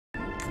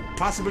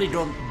possibly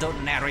don't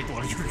narrate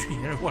while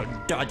you're while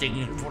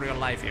dodging for your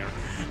life here.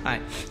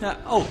 Alright.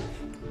 Oh,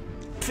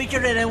 feature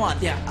that I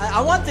want. Yeah,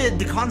 I want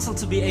the console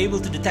to be able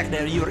to detect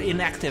that you're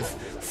inactive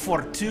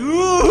for 2.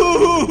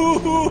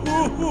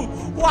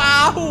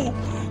 Wow!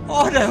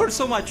 Oh, that hurts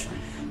so much.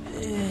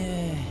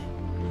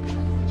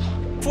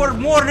 For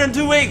more than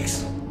 2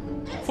 weeks.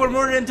 For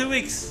more than 2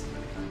 weeks.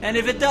 And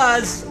if it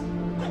does,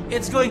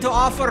 it's going to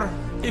offer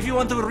if you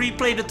want to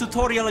replay the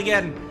tutorial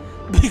again.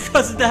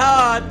 Because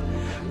that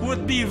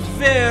would be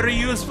very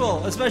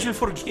useful, especially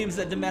for games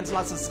that demands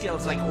lots of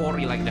skills like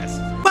Ori like this.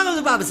 Welcome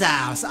to Baba's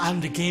house. I'm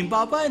the Game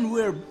Baba, and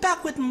we're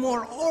back with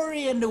more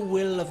Ori and the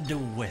Will of the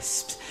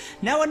Wisps.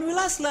 Now, when we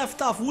last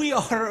left off, we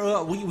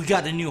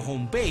got a new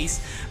home base,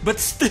 but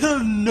still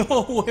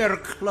nowhere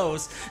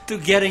close to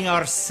getting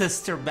our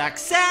sister back.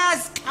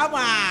 Sass, come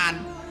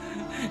on!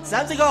 It's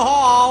time to go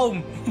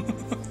home.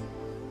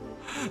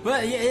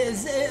 But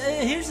here's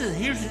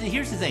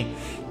the thing.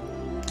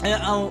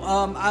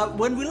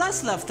 When we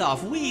last left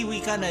off,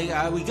 we got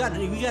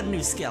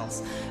new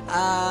skills.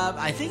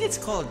 I think it's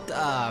called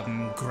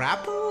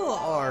grapple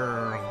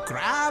or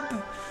grab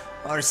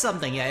or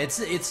something. Yeah, it's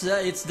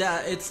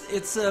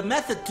a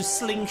method to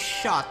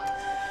slingshot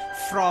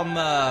from.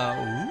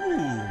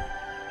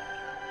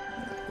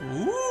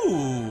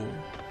 Ooh.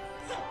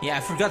 Yeah,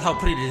 I forgot how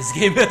pretty this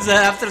game is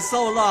after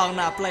so long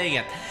not playing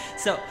it.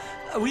 So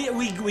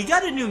we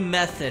got a new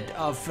method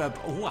of.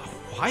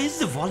 Why is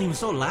the volume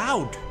so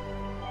loud?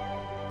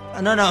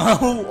 No.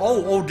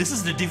 Oh, this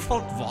is the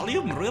default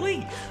volume,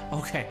 really?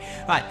 Okay,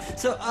 right.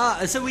 So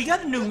we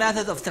got a new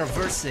method of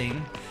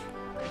traversing,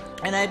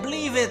 and I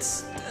believe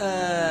it's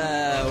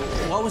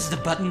what was the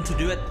button to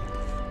do it?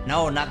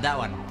 No, not that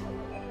one.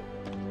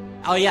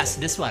 Oh yes,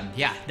 this one.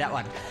 Yeah, that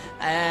one.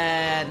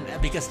 And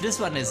because this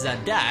one is a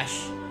dash,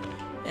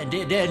 and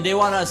they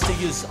want us to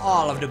use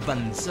all of the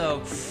buttons.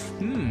 So,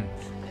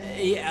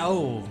 yeah.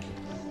 Oh,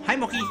 hi,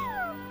 Moki.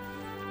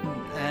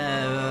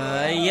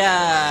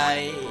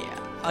 Yeah.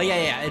 Oh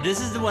yeah.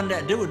 This is the one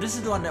that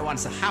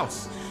wants a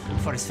house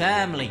for his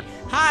family.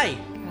 Hi.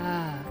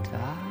 Yeah.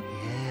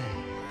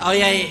 Oh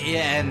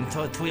yeah. And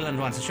Twiland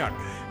wants a shot.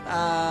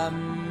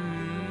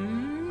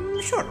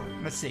 Sure.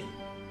 Let's see.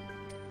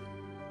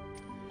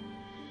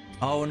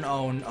 Own.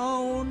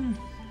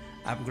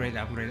 Upgrade.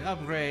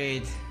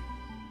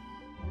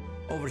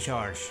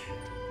 Overcharge.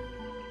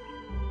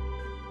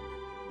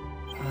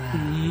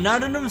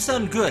 None of them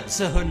sound good,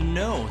 so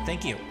no,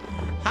 thank you.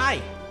 Hi.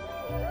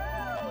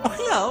 Oh,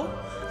 hello.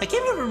 I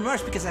came here from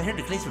Mars because I heard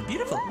the clays were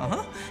beautiful.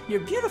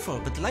 You're beautiful,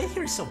 but the light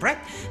here is so bright.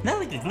 Not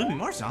like the gloomy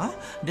Mars,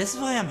 This is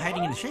why I'm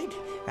hiding in the shade.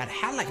 Got a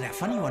hat like that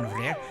funny one over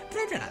there.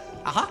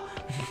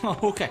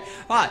 Okay.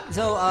 Alright,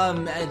 so,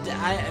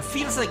 it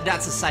feels like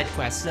that's a side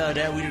quest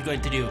that we're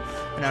going to do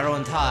in our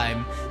own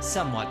time,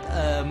 somewhat.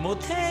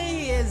 Mote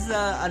is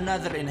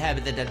another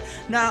inhabited that...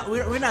 No,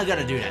 we're not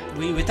gonna do that.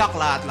 We talked a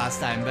lot last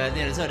time, but,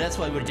 so that's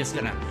why we're just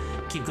gonna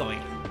keep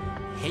going.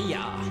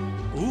 Hey-ya.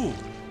 Ooh.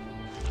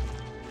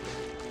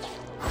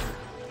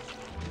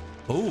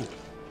 Oh.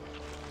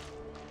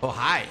 Oh,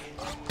 hi.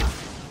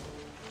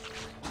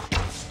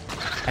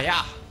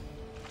 Hiya.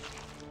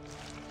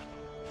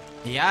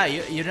 Yeah,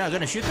 you're not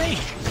gonna shoot me?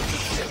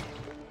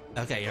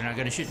 Okay, you're not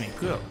gonna shoot me.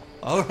 Cool.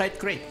 Alright,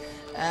 great.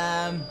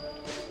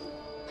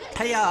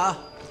 Hiya.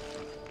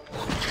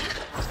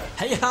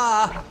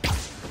 Hiya.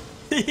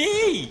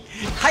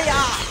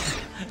 Hiya.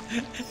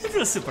 It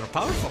feels super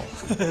powerful.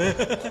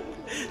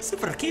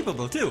 Super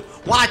capable, too.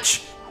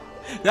 Watch!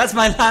 That's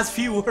my last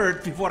few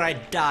words before I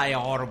die a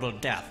horrible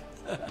death.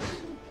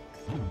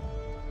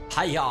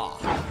 Hiya!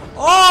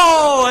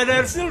 Oh, and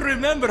I still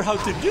remember how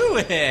to do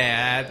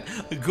it.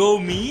 Go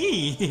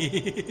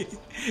me!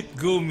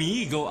 Go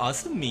me! Go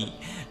awesome me!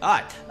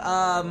 Alright.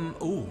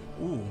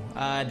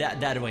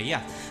 That way,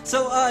 yeah.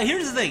 So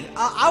here's the thing.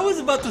 I was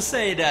about to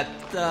say that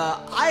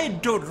I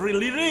don't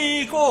really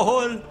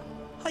recall.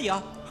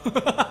 Hiya!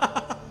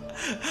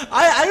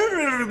 I don't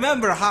really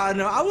remember how.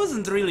 No, I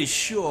wasn't really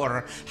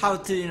sure how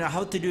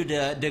to do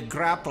the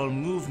grapple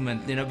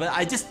movement, but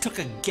I just took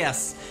a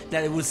guess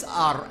that it was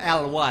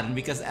L1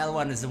 because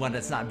L1 is the one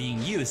that's not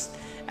being used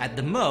at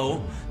the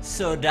Mo.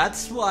 So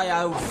that's why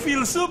I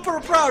feel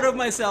super proud of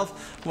myself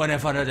when I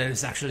found out that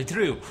it's actually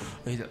true.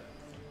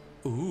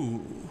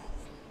 Ooh.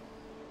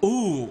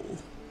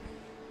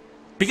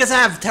 Because I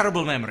have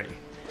terrible memory,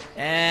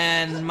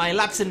 and my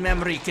lapse in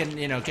memory can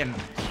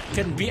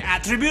be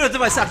attributed to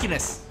my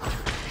suckiness.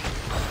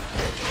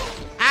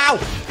 Ow!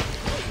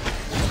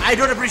 I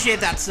don't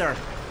appreciate that, sir.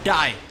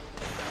 Die.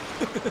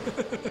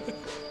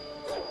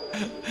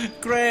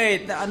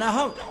 Great. Now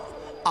how?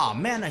 Oh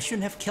man, I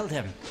shouldn't have killed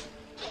him.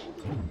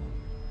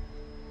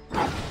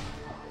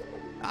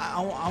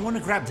 I want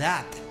to grab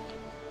that.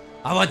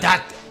 I want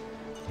that.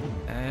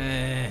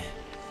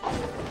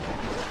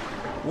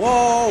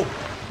 Whoa!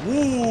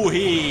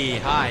 Woo-hee!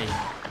 Hi.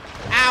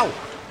 Ow!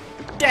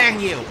 Dang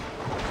you!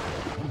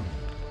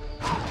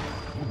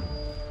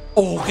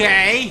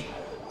 Okay.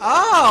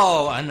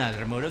 Oh,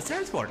 another mode of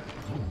transport.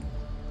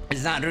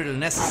 It's not really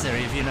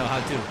necessary if you know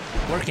how to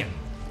work it.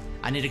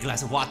 I need a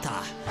glass of water.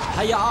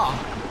 Hiya!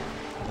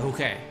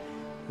 Okay.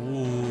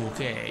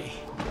 Okay.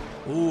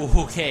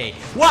 Okay.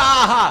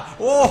 Wah!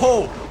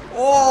 Oh!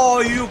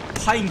 Oh, you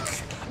pink!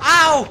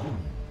 Ow!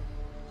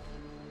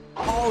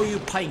 Oh, you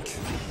pink!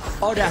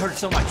 Oh, that hurt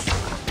so much.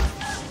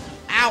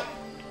 Ow!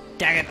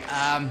 Dang it.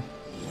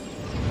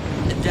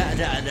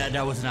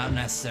 That was not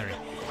necessary.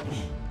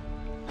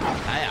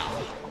 Hiya.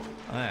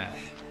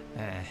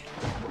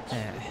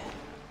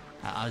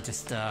 I'll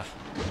just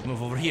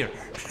move over here.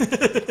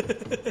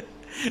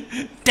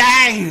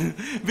 Dang!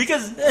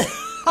 Because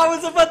I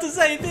was about to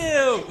say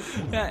too.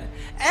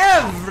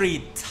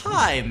 Every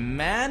time,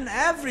 man,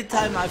 every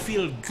time I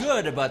feel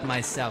good about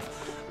myself.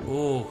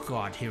 Oh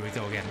God, here we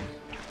go again.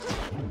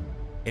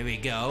 Here we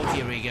go.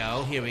 Here we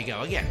go. Here we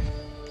go again.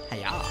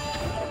 Hiya!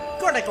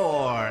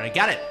 Corticor,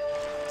 got it.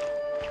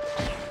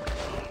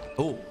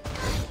 Oh.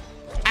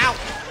 Ow!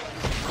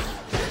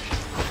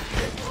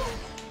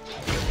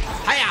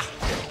 Hiya!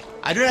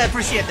 I do not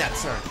appreciate that,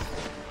 sir.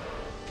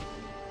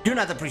 Do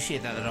not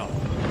appreciate that at all.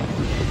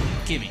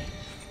 Gimme.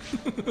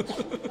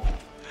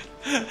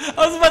 I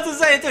was about to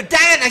say it too.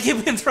 Dang it! I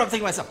keep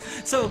interrupting myself.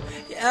 So,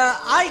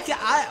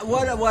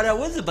 what I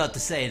was about to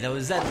say though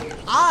is that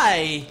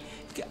I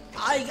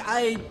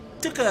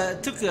took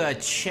a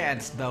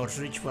chance about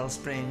Rich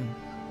Wellspring.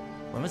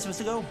 Where am I supposed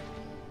to go?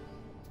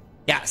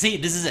 Yeah, see,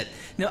 this is it.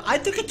 Now, I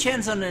took a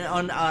chance on the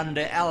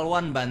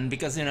L1 button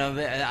because, you know,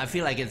 I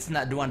feel like it's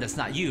not the one that's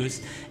not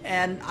used.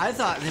 And I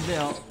thought, you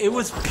know, it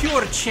was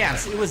pure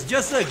chance. It was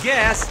just a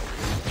guess.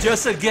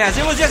 Just a guess.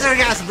 It was just a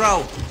guess,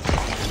 bro.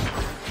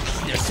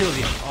 There's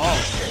Sylvia. Oh,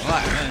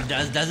 what?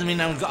 Doesn't mean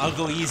I'll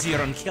go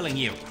easier on killing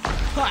you.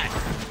 Why?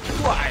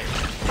 Why?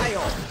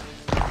 Hi-oh.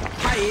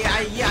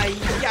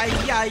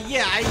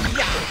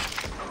 Hi-ya-ya-ya-ya-ya-ya.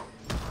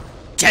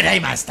 Jedi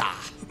Master.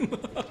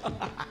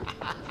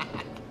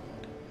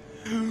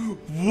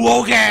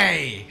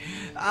 Okay.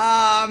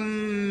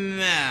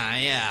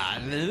 Yeah.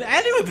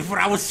 Anyway, before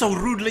I was so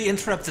rudely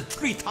interrupted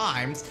 3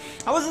 times,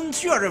 I wasn't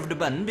sure of the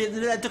button, but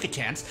I took a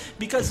chance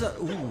because,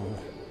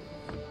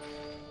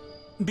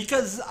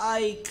 because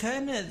I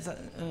kind of,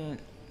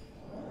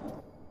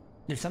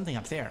 there's something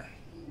up there.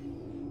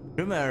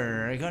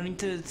 Rumor, according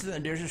to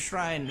there's a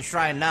shrine.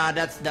 Nah,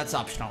 that's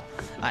optional.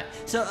 Alright,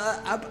 so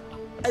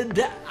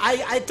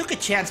I took a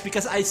chance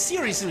because I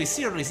seriously,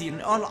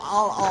 in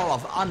all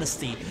of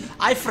honesty,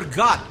 I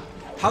forgot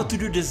how to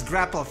do this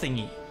grapple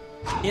thingy.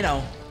 You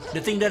know,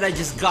 the thing that I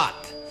just got.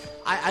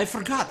 I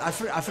forgot. I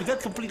forgot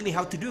completely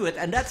how to do it,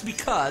 and that's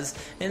because,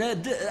 you know,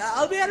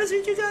 I'll be honest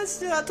with you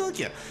guys. I told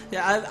you.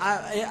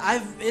 Yeah,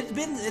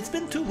 it's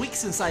been 2 weeks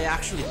since I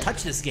actually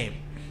touched this game.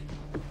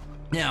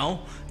 You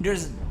know,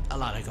 there's a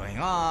lot of going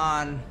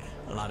on,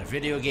 a lot of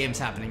video games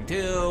happening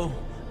too.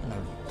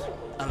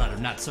 A lot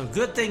of not so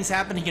good things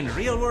happening in the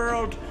real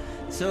world,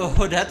 so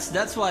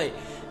that's why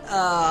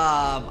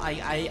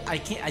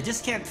I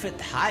just can't fit.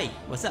 Hi,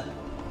 what's up?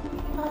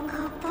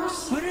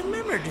 We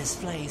remember this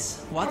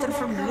place. Water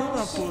from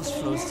Luma pools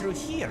flows through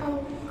here,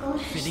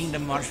 feeding the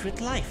marsh with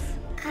life.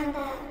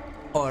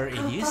 Or it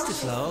used to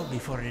flow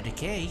before the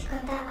decay,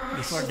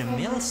 before the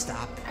mill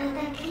stopped.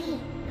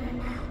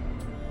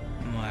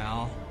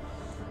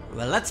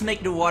 Well, let's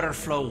make the water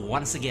flow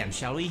once again,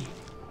 shall we?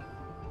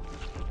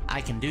 I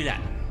can do that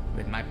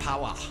with my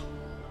power.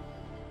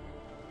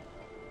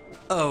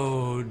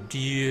 Oh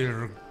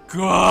dear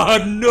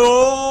God,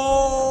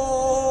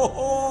 no!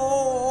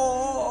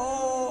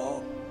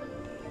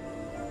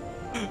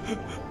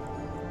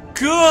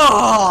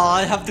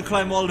 God, I have to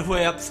climb all the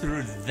way up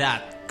through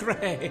that.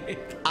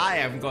 Great, I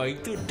am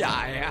going to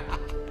die.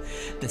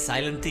 The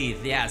silent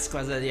teeth, yes,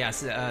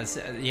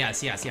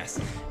 yes,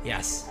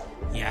 yes.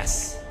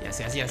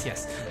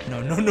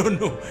 No.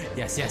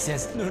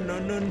 Yes,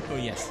 no,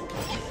 yes.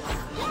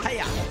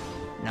 Hiya.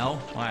 No?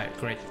 Alright,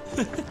 great.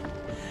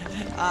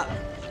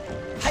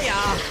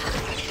 Hiya.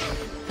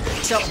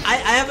 So I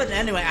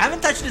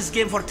haven't touched this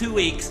game for 2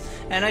 weeks,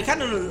 and I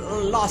kind of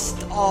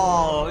lost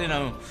all, you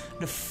know,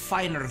 the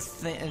finer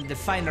things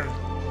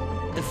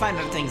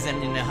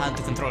in how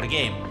to control the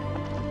game.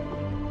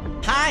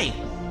 Hi.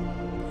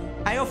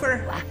 Hi,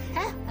 Offer.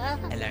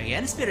 Hello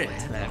again, Spirit.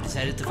 Well, I've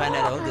decided to find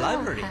that old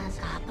library.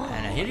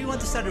 And I hear you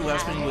want to start the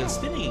wellspring wheel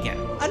spinning again.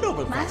 A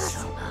noble quest.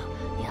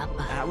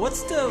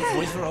 What's the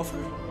voice for Offer?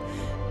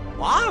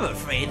 Well, I'm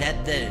afraid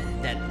that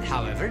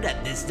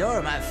this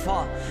door might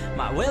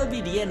well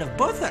be the end of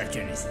both our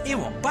journeys. It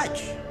won't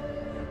budge.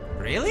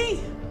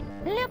 Really?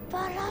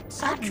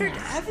 I've tried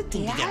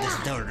everything to get this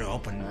door to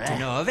open to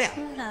no avail.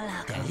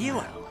 Tell you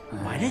what.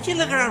 Why don't you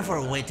look around for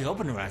a way to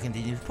open it where I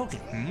continue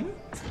poking?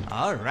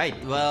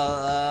 Alright,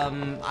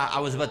 well, I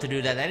was about to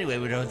do that anyway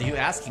without you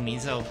asking me,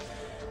 so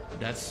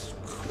that's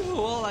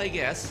cool, I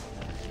guess.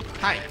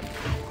 Hi.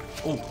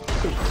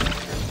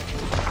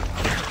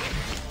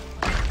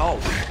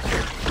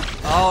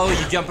 Oh,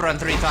 you jump around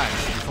 3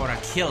 times before I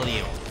kill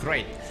you.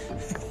 Great.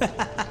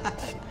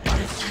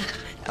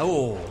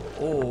 Oh.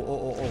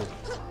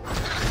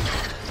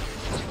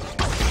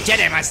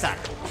 Jedi Master.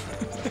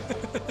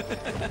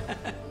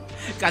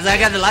 Cause I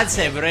got the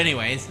lightsaber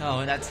anyway,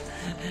 so that's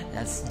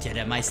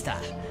Jedi Meister.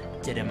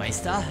 Jedi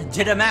Meister?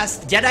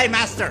 Jedi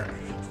Master!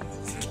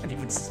 Can't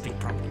even speak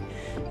properly.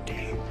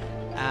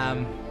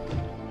 Damn.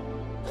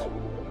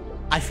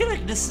 I feel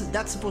like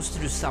that's supposed to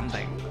do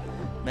something.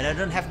 But I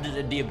don't have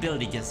the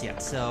ability just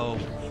yet, so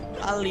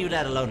I'll leave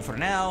that alone for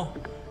now.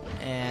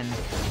 And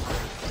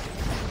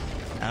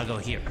I'll go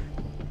here.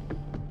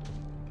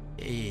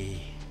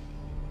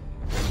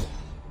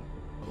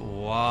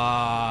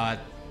 What?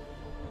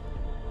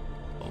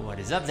 What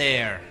is up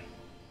there?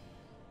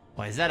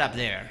 Why is that up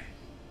there?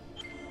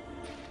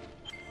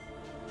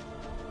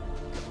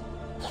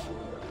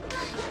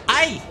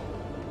 Aye!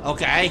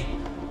 Okay.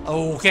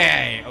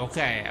 Okay.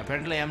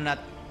 Apparently I'm not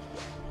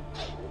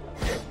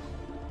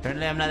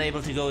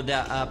able to go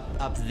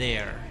up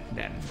there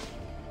then.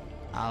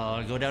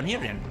 I'll go down here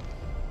then.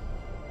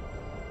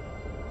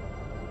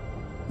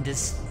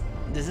 This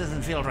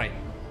doesn't feel right.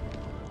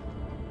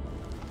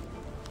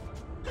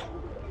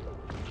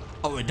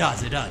 Oh, it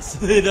does. It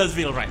does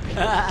feel right.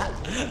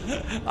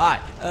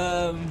 Alright,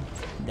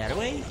 that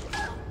way?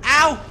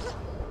 Ow!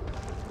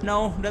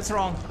 No, that's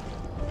wrong.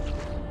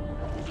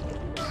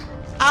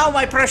 Ow,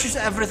 my precious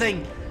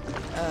everything!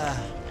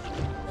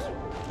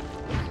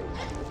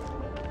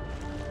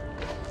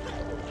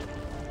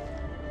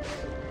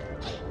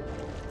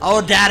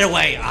 Oh, that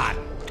way!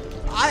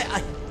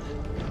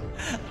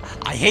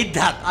 I hate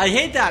that! I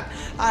hate how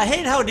I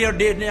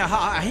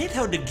hate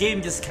how the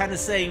game just kind of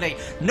saying like,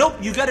 nope,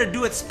 you gotta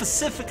do it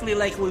specifically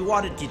like we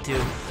wanted you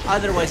to,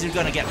 otherwise you're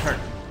gonna get hurt.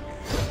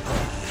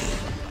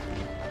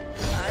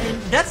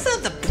 That's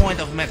not the point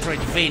of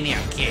Metroidvania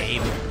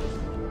game.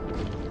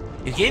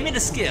 You gave me the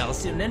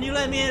skills, and then you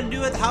let me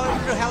do it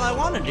however the hell I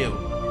want to do.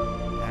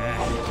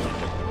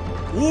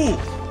 Ooh!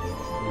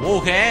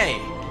 Okay.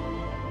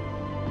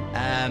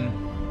 I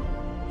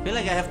feel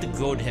like I have to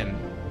goad him.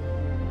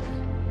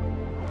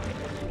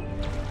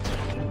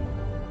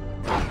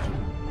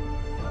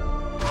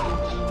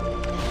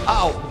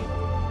 Ow!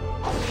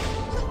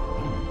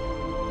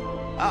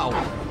 Ow!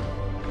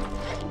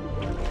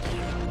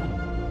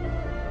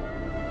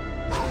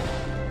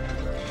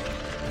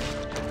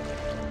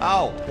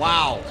 Oh,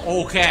 wow.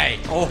 Okay.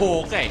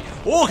 Oh, okay.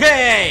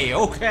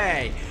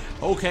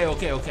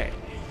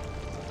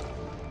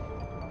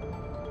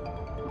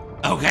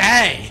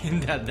 Okay.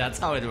 That's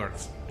how it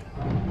works.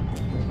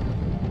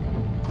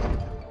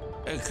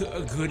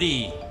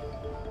 Goody.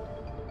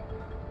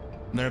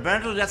 But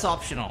apparently that's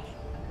optional.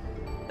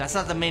 That's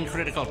not the main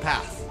critical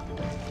path.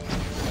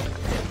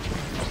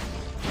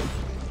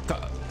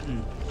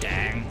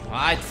 Dang.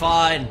 Alright,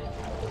 fine.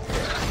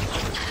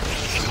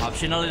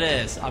 Optional it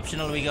is.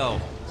 Optional we go.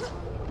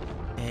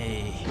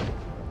 Hey.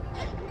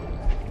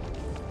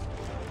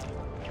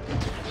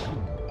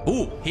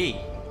 Ooh, he.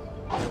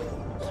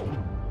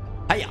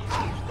 Hiya.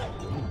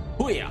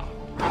 Hooya.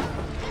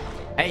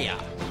 Hiya.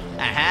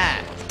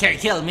 Aha. Can't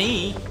kill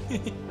me.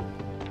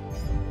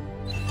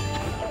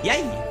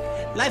 Yay.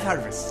 Life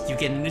Harvest. You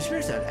get a new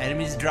person.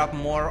 Enemies drop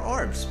more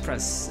orbs.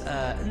 Press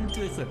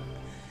to equip.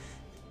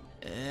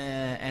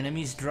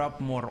 Enemies drop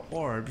more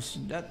orbs.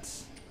 That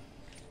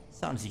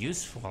sounds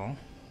useful.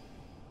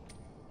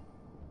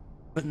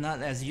 But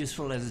not as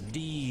useful as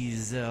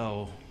these,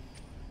 though.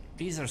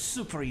 These are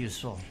super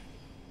useful.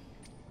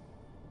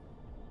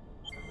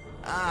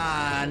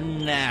 Ah,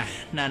 nah.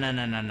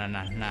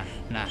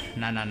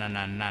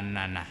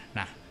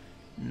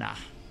 Nah.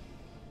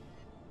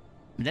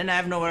 Then I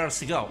have nowhere else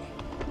to go.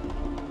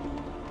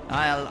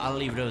 I'll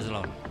leave those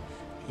alone.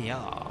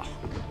 Yeah.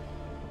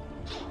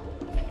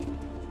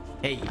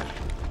 Hey.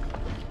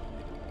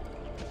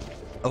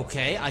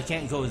 Okay, I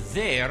can't go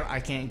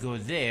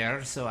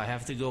there, so I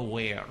have to go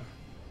where?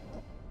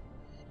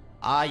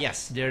 Ah,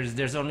 yes,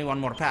 there's only one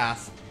more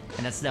path,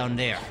 and that's down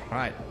there.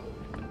 Right.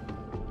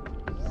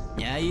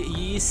 Yeah,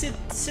 you sit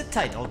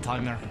tight, old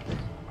timer.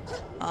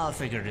 I'll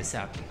figure this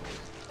out.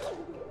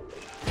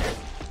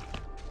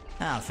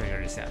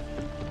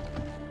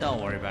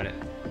 Don't worry about it.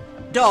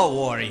 Don't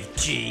worry,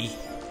 G.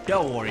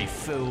 Don't worry,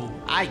 fool.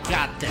 I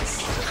got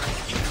this.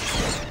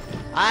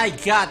 I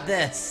don't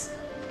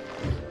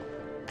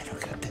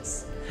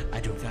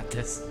got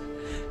this.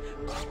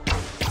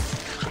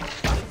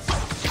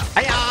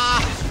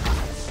 Hiya!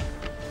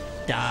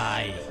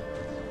 Die.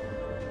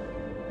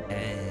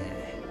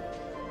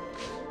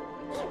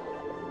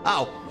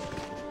 Oh.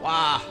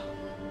 Wow.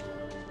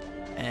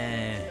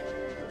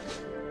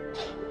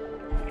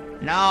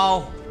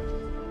 No.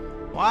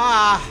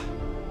 Wow.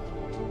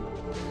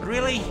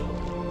 Really?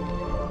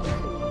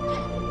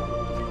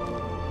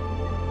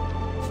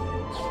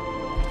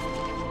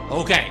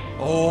 Okay.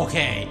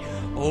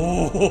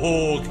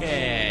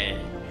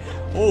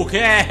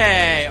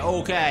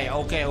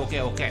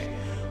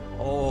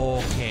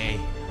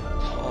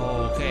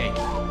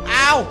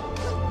 Ow!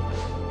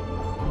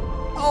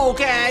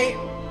 Okay.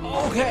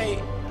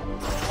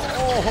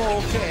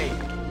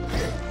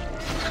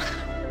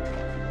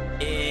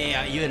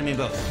 Yeah, you and me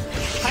both.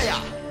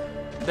 Hiya!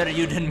 Better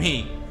you than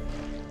me.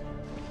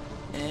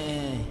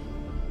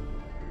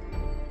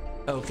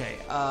 Okay,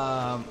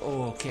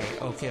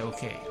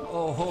 okay.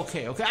 Oh,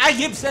 okay. I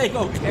keep saying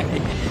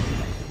okay.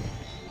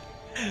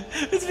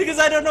 It's because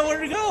I don't know where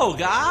to go.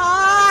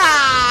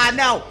 Ah,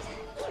 no.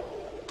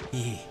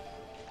 E.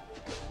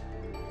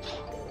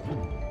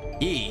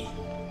 E.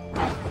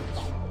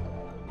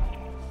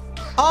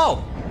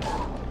 Oh.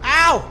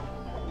 Ow.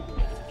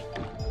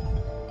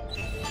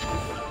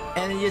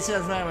 And you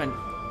said environment.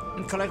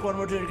 And collect one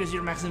more to increase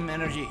your maximum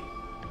energy.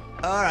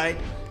 Alright.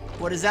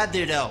 What does that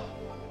do though?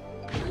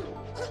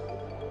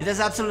 It does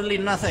absolutely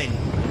nothing.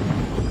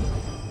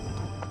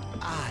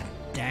 Ah,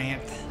 dang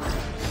it.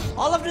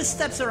 All of the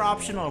steps are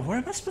optional. Where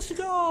am I supposed to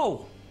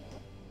go?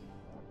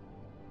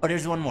 Oh,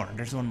 there's one more.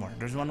 There's one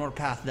more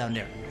path down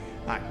there.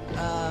 Alright.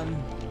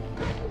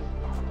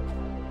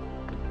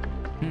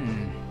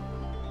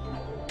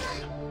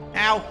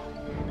 Ow.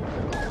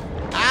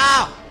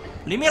 Ow!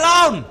 Leave me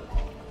alone!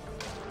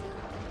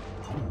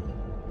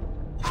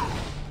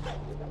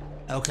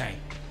 Okay.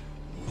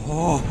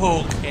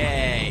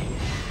 Okay.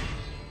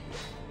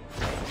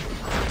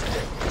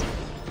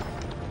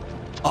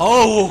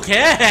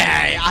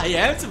 Okay! I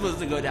am supposed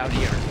to go down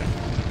here.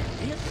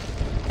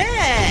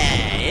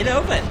 Hey! It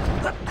opened!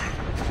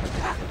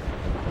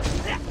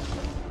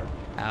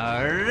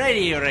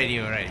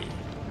 Alrighty.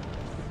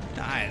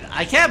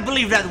 I can't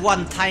believe that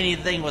one tiny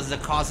thing was the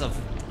cause of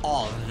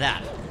all of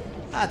that.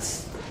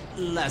 That's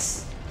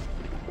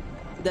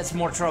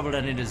more trouble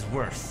than it is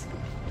worth.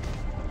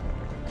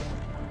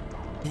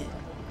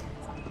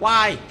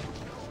 Why?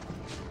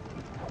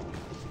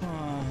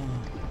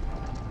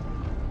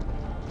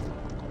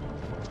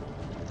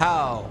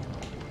 How?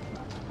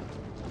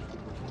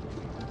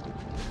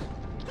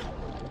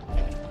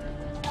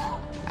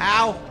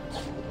 Ow!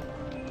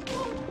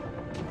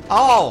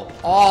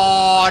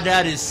 Oh,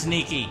 that is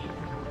sneaky.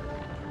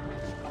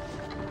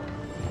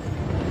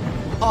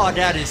 Oh,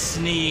 that is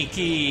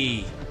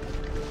sneaky.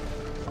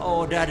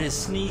 Oh, that is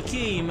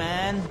sneaky,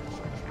 man.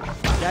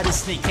 That is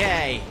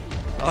sneaky.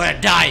 Oh, yeah,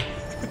 die.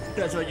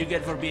 That's what you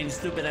get for being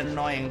stupid and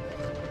annoying.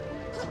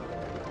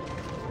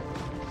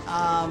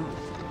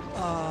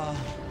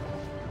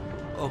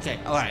 Okay,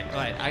 alright.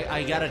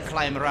 I gotta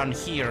climb around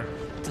here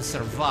to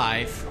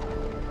survive.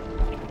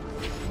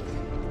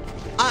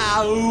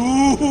 I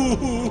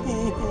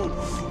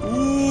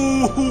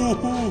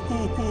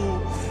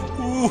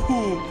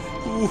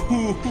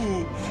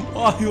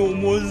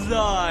almost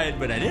died,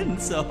 but I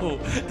didn't, so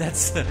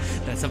that's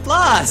a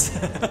plus.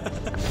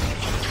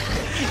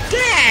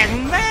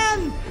 Dang,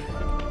 man!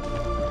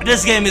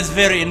 This game is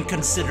very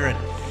inconsiderate.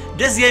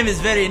 This game is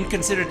very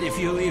inconsiderate if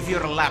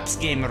you're a lapsed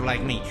gamer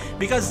like me,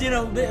 because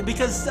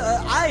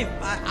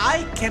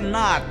I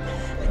cannot.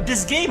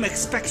 This game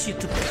expects you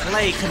to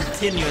play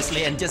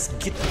continuously and just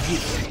get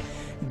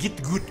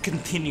good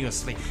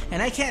continuously,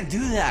 and I can't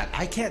do that.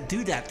 I can't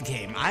do that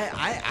game.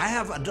 I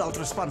have adult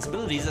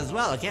responsibilities as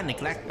well. I can't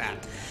neglect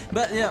that.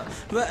 But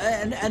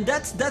and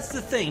that's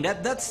the thing.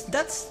 That's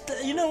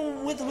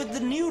with the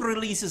new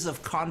releases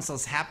of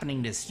consoles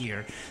happening this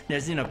year.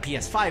 There's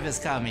PS5 is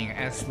coming,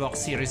 Xbox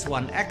Series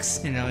One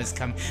X is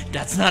coming.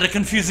 That's not a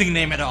confusing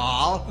name at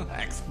all.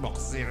 Xbox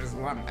Series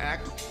One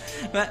X.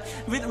 But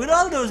with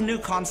all those new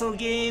console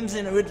games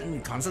with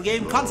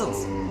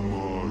consoles.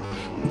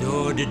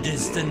 Oh, the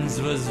distance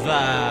was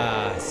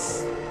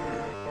vast.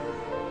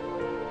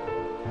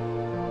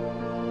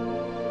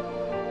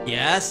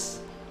 Yes?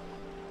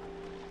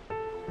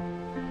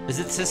 Is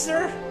it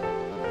sister?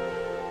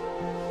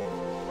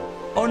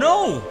 Oh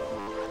no!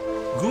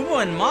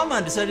 Gumo and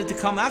Mama decided to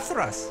come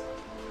after us.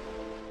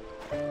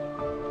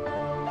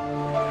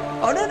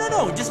 Oh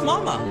no, just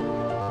Mama.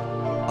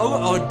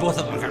 Oh, both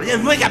of them are coming.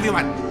 Wake up,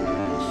 everyone!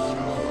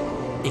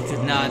 It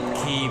could not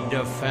keep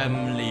the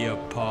family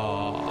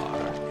apart.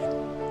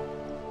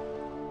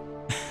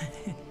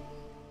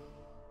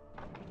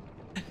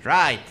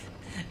 Right.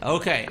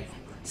 Okay.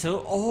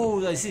 So,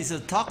 I see. So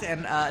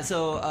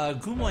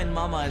Gumo and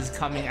Mama is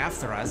coming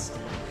after us.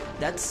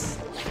 That's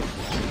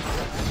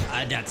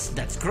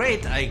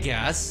great, I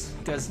guess.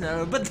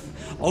 But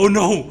oh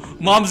no,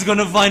 Mom's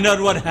gonna find out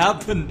what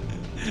happened.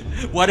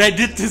 What I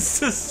did to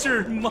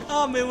sister.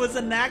 Mom, it was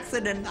an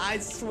accident, I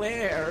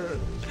swear.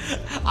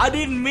 I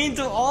didn't mean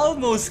to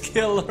almost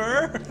kill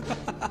her.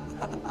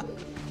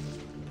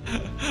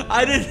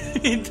 I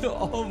didn't mean to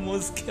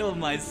almost kill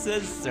my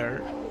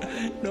sister.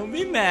 Don't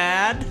be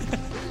mad.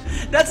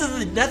 That's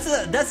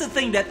the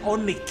thing that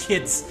only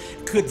kids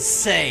could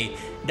say.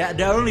 That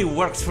only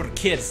works for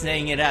kids,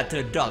 saying it out to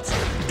adults.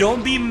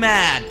 Don't be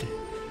mad.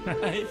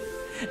 Right?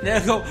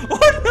 They'll go,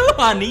 oh no,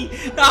 honey,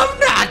 I'm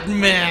not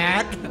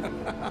mad.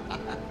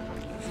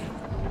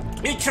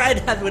 We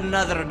tried that with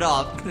another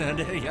adult.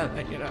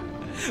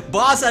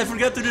 Boss, I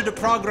forgot to do the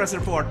progress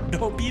report.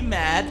 Don't be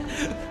mad.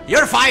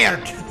 You're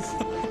fired.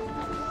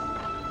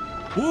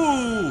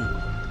 Woo!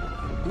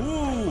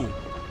 Woo!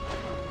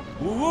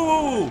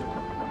 Woo!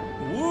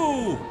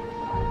 Woo!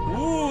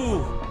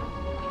 Woo!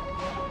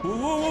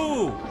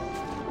 Woo!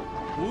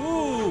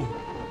 Woo!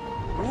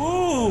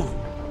 Woo!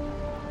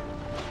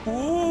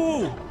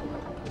 Woo!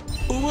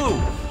 Woo!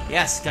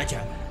 Yes,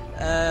 gotcha.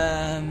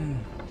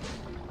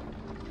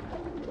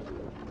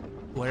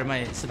 Where am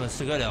I supposed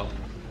to go though?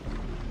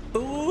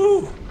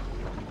 Ooh!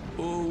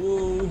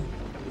 Ooh!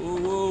 Ooh!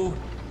 Ooh!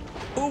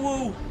 Ooh!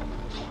 Ooh!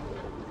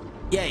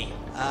 Yay!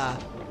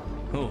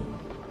 Oh.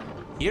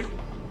 Here?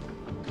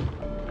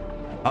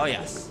 Oh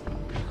yes.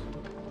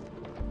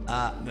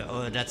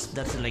 Oh, that's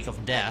the Lake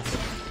of Death.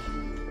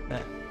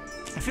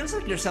 It feels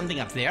like there's something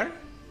up there.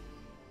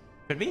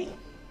 Could be?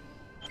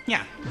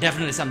 Yeah,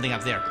 definitely something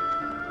up there.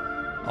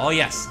 Oh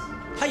yes.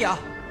 Hiya!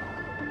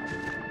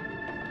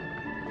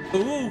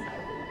 Ooh!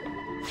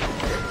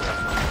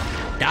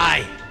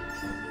 Die!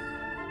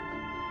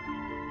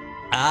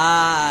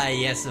 Ah,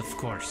 yes, of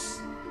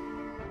course.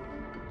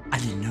 I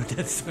didn't know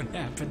that's what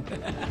happened.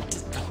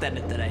 Just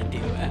pretended that I do.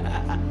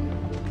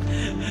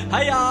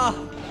 Hiya!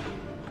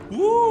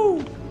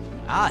 Woo!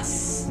 Ah,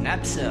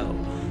 Snapso.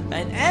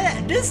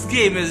 And this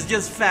game is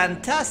just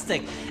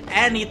fantastic.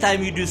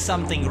 Anytime you do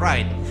something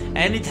right,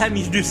 anytime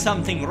you do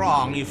something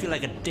wrong, you feel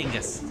like a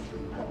dingus.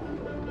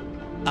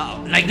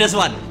 Uh-oh, like this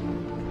one.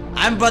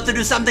 I'm about to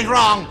do something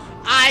wrong.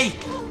 Ow!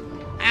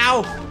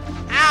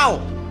 Ow!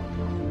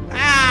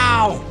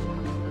 Ow!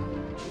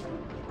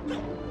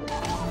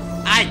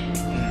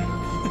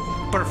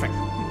 Perfect.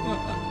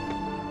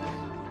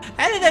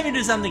 Anytime you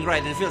do something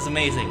right, it feels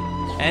amazing.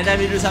 Anytime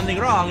you do something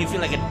wrong, you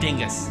feel like a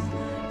dingus.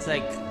 It's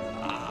like,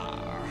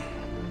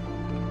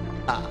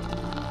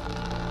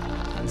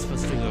 I'm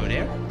supposed to go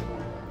there?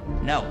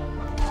 No.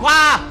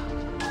 Wah!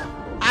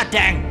 Ah,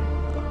 dang!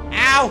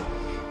 Ow!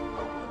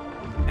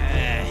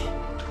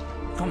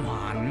 Come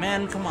on,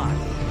 man, come on.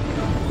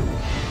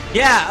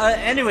 Yeah.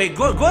 Anyway,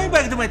 going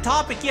back to my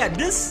topic. Yeah,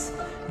 this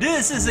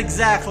is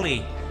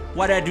exactly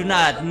what I do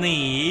not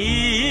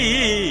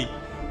need.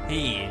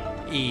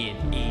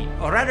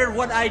 Or rather,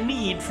 what I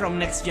need from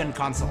next-gen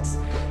consoles.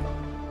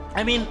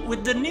 I mean,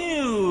 with the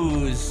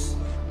news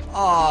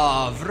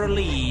of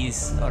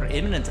release or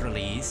imminent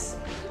release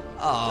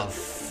of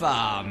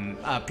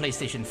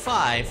PlayStation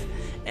 5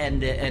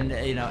 and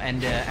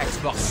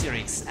Xbox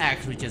Series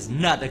X, which is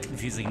not a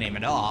confusing name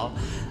at all,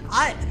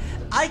 I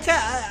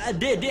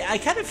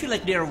kind of feel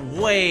like they're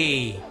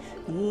way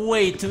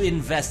too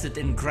invested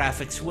in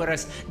graphics,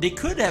 whereas they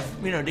could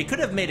have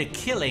made a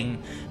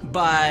killing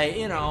by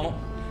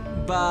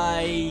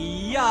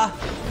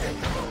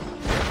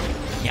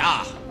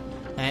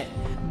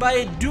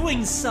by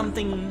doing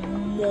something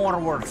more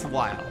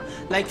worthwhile.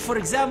 Like, for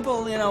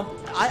example,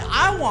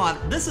 I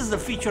want, this is the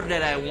feature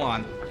that I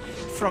want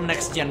from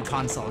next gen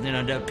console, the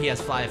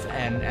PS5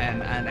 and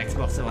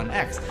Xbox One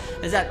X,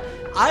 is that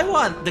I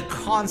want the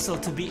console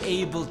to be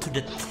able to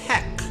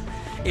detect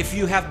if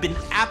you have been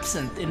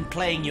absent in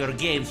playing your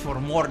games for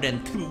more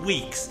than 2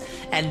 weeks,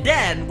 and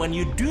then when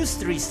you do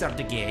restart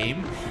the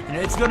game,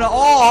 it's gonna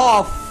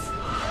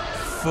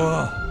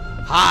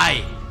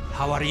hi,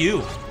 how are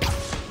you?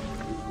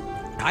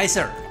 Hi,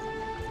 sir.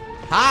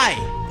 Hi.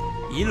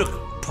 You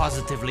look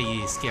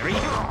positively scary.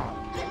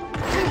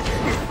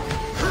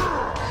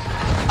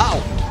 Ow.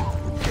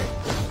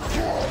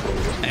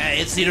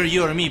 It's either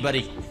you or me,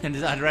 buddy. And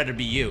I'd rather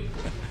be you.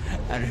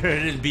 I'd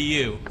rather be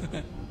you.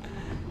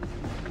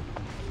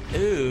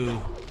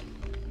 Ooh.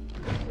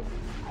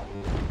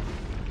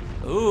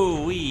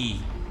 Ooh wee.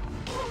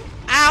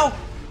 Ow!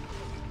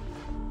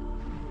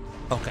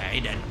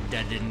 Okay,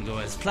 that didn't go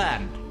as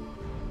planned.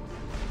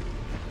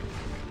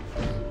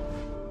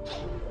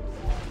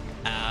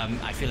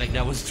 I feel like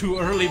that was too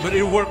early, but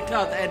it worked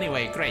out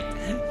anyway. Great.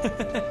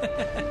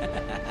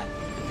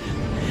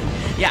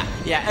 Yeah.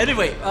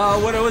 Anyway,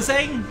 what I was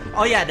saying?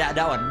 Oh yeah, that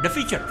one. The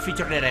feature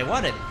that I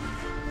wanted.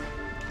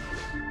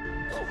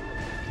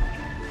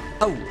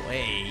 Oh,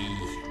 hey.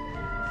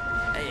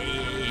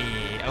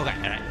 Okay,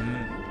 all right.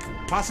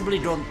 Possibly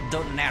don't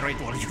narrate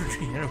while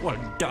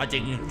you're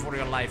dodging for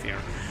your life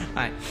here.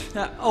 All right.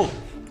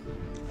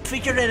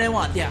 Feature that I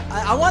want. Yeah,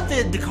 I want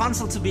the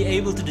console to be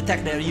able to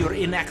detect that you're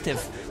inactive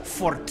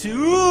for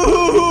 2.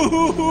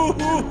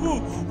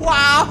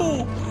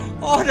 Wow!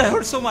 Oh, that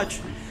hurts so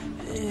much.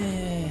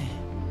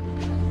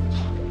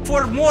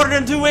 For more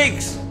than 2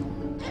 weeks.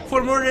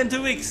 For more than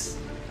 2 weeks.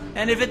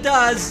 And if it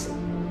does,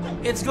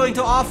 it's going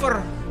to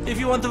offer if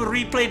you want to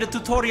replay the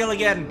tutorial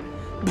again,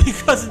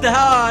 because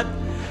that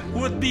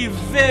would be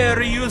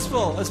very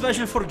useful,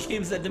 especially for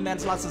games that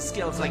demands lots of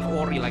skills like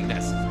Ori like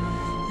this.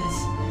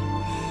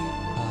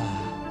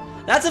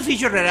 That's a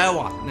feature that I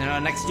want,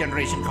 next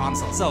generation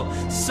console. So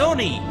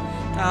Sony,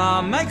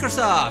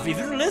 Microsoft, if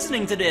you're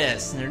listening to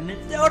this, or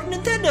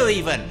Nintendo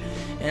even,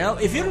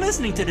 if you're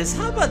listening to this,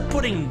 how about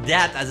putting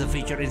that as a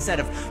feature instead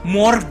of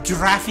more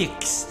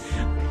graphics,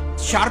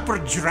 sharper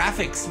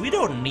graphics? We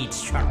don't need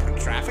sharper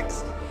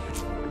graphics.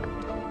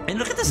 And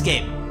look at this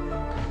game.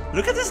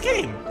 Look at this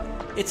game.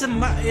 It's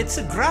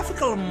a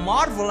graphical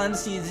marvel, and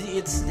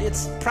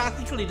it's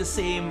practically the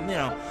same,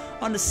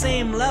 on the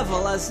same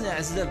level as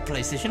the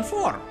PlayStation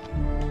 4.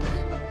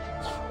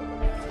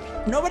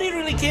 Nobody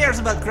really cares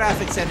about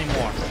graphics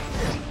anymore.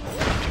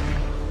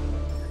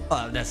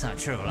 Well, that's not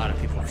true. A lot of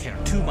people care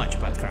too much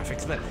about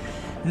graphics, but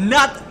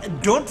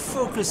don't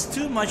focus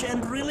too much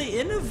and really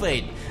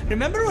innovate.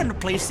 Remember when the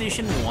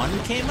PlayStation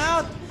 1 came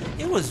out?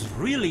 It was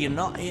really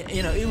not,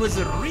 it was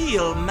a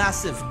real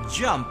massive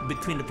jump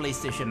between the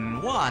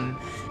PlayStation 1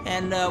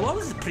 and what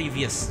was the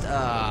previous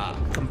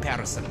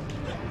comparison?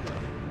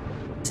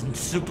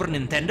 Super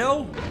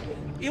Nintendo?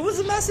 It was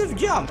a massive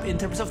jump in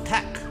terms of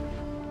tech.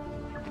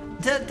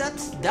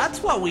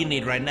 That's what we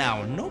need right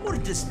now. No more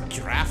just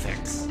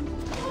graphics.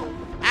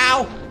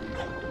 Ow!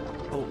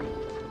 Oh.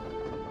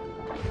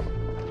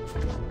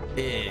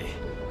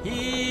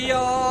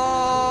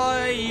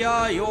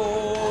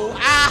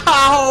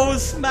 Ow!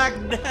 Smack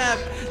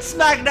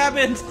dab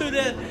into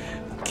the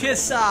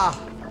kissa.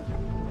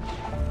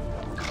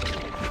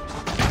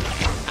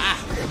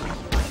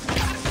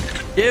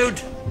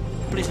 Dude,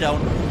 please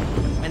don't.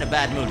 I'm in a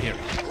bad mood here.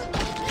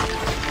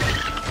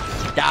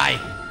 Die.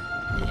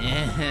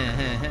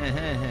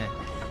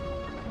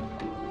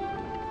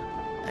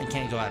 I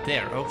can't go out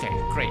there. Okay,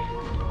 great.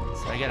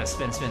 So I gotta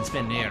spin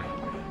here.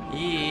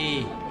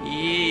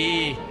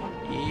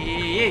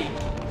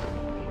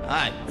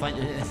 Alright, fine.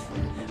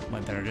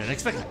 Went better than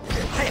expected.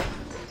 Hiya!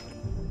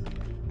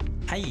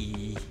 Hi!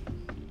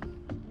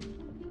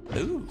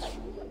 Ooh.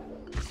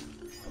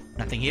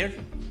 Nothing here?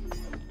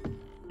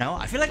 No?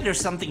 I feel like there's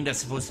something that's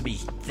supposed to be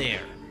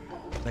there.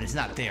 But it's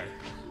not there.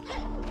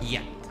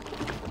 Yet.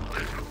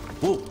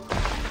 Woo!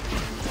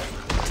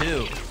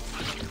 2,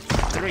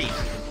 3.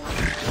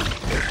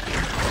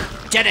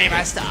 Jedi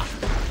Master!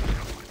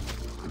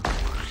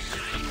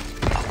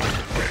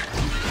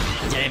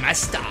 Jedi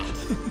Master!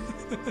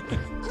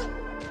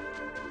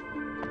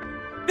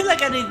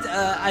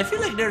 I feel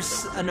like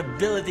there's an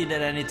ability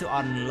that I need to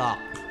unlock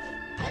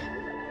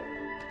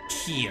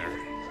here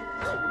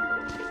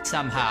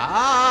somehow.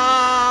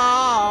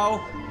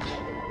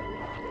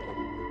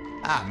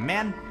 Ah,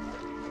 man.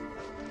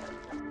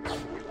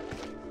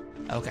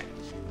 Okay.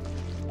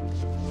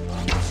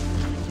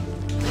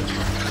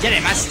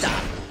 Jedi Master!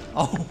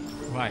 Oh,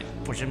 right.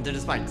 Push him to the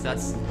spikes.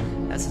 That's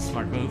a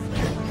smart move.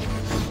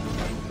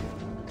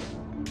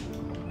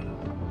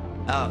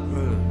 Oh.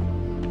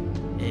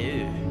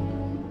 Ew.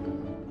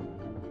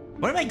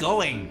 Where am I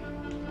going?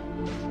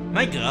 Am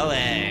I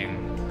going?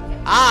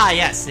 Ah,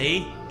 yes,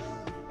 see?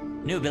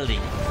 New ability.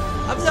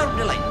 Observe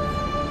the light.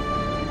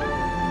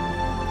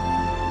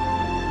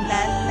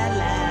 La la la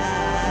la.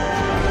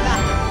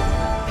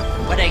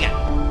 What do I got?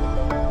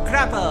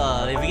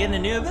 Grapple. If you get a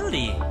new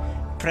ability,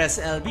 press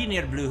LB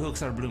near blue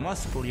hooks or blue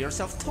mouse to pull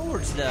yourself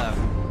towards them.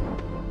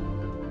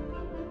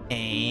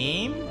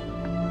 Aim.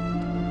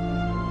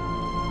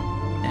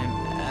 And,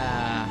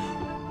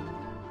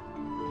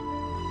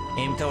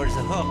 aim towards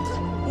the hook.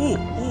 Ooh,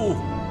 ooh.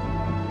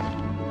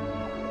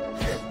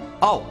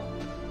 Oh.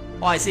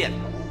 Oh, I see it.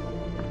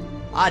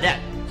 Ah, that.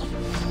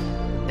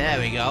 There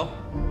we go.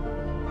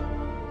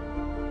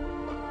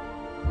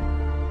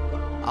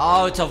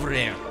 Oh, it's over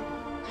there.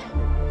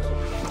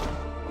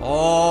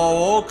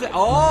 Oh, okay.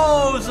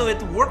 Oh, so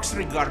it works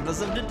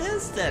regardless of the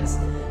distance.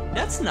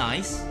 That's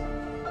nice.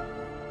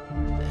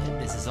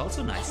 This is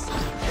also nice.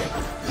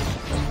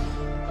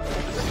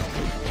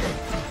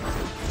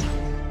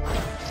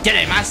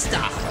 Jedi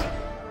Master!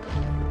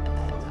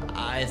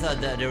 I thought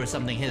that there was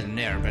something hidden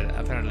there, but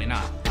apparently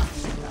not.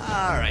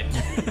 Alright.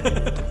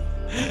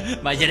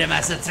 My Jedi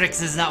Master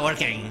tricks is not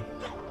working.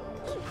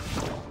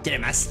 Jedi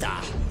Master.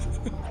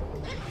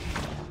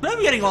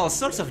 I'm getting all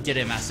sorts of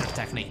Jedi Master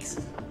techniques.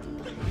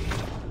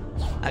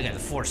 I got the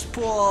force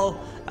pull,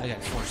 I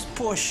got force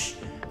push,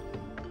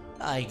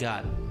 I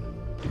got...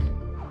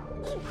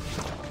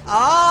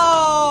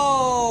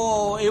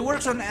 Oh! It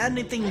works on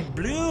anything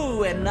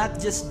blue and not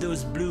just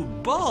those blue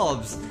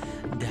bulbs.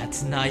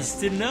 That's nice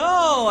to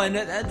know, and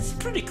that's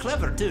pretty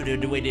clever too,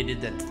 the way they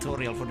did that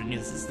tutorial for the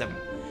new system.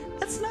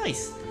 That's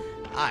nice.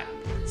 Alright,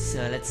 so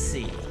let's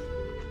see.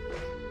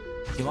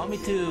 You want me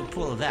to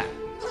pull that?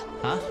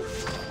 Huh?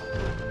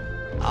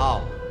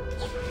 Oh.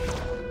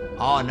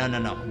 Oh, no, no,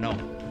 no, no.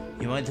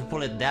 You want to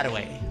pull it that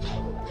way.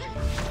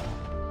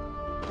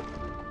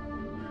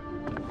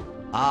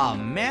 Oh,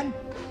 man.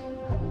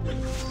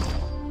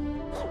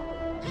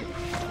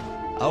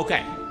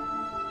 Okay.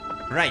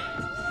 Right.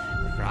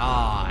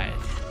 Right.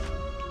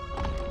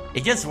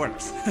 It just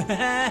works.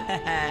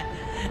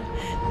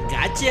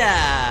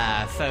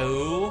 Gotcha,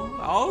 fool.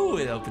 Oh,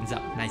 it opens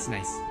up. Nice,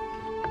 nice.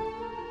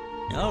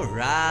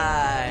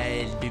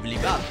 Alright.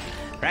 Bibbly bob.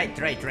 Right,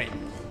 right, right.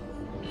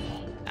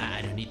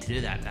 I don't need to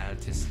do that. I'll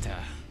just,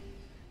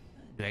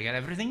 do I got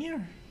everything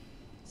here?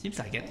 Seems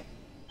like it.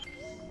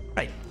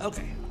 Right,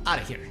 okay. Out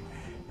of here.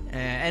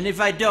 And if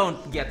I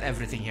don't get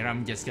everything here,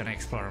 I'm just gonna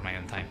explore on my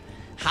own time.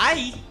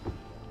 Hi!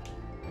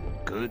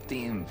 Good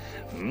team.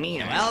 Me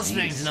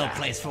Wellspring's no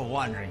place for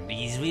wandering.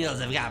 These wheels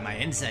have got my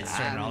insides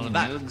turned all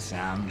about. I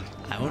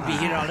wouldn't be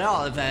here at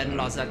all if I hadn't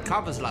lost that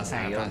compass last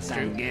time I passed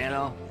through. You're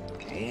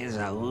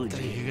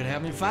gonna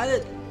help me find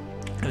it?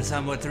 There's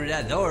somewhere through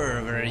that door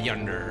over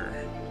yonder.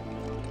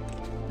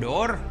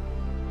 Door?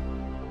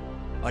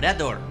 Oh, that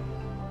door.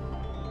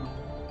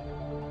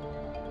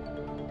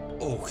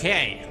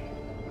 Okay.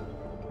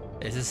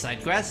 Is this a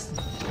side quest?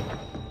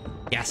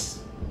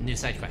 Yes, new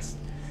side quest.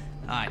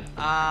 Alright,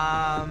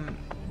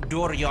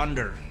 door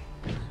yonder.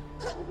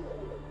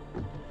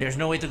 There's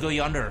no way to go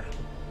yonder.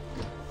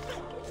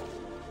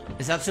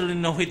 There's absolutely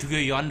no way to go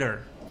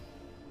yonder.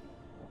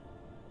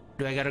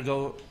 Do I gotta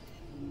go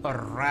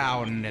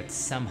around it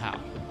somehow?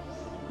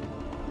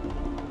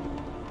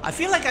 I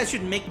feel like I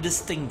should make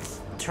this thing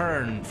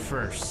turn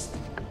first.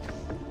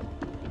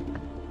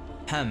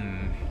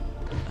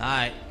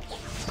 Alright.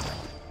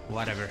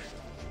 Whatever.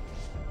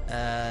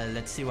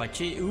 Let's see what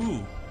she...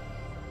 Ooh.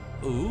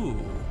 Ooh.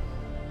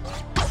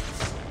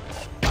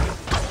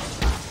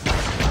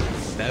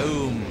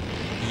 Boom.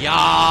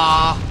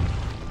 Yeah.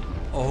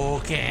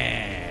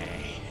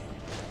 Okay.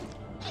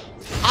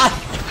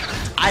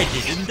 I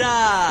didn't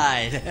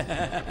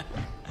die.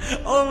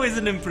 Always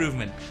an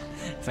improvement.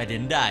 If I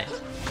didn't die.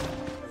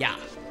 Yeah.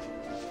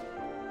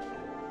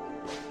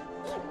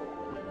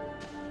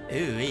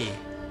 Ooh-wee.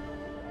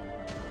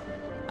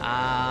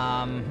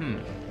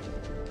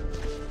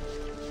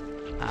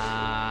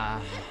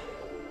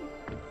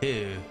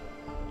 Who?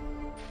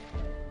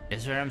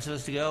 Is where I'm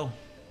supposed to go?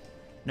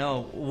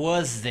 No,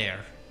 was there.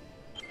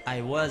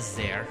 I was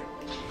there.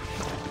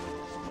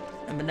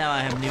 But now I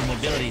have new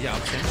mobility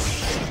options.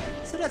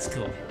 So that's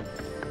cool.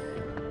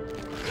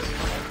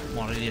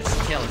 Wanted to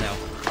just kill though.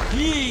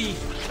 Yee!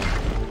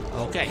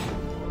 Okay.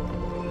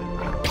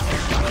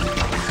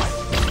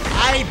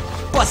 I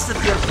busted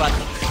your butt.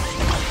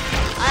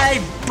 I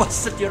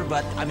busted your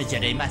butt. I'm a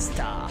Jedi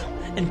Master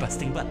in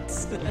busting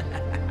butts.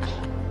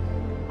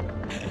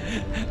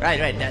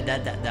 right.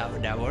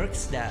 That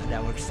works.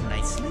 That works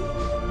nicely.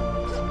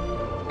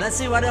 Let's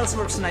see what else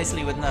works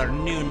nicely with our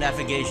new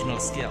navigational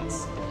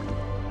skills.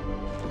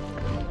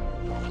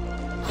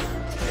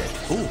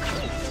 Ooh.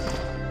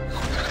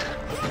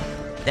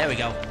 There we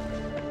go.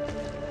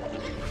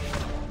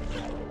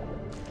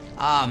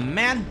 Ah,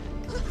 man.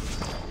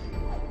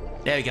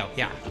 There we go.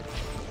 Yeah.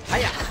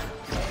 Hiya.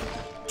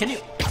 Can you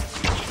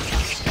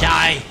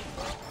die?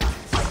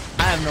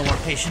 I have no more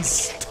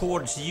patience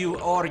towards you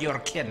or your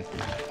kin.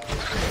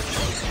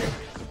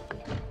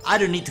 I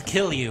don't need to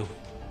kill you,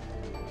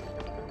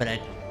 but I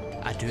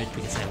do it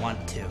because I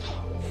want to.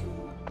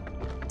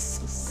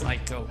 So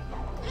psycho.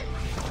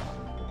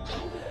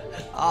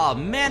 Oh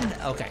man.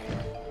 Okay.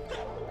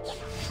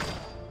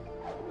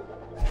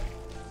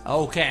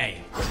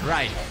 Okay.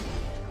 Right.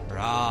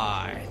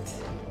 Right.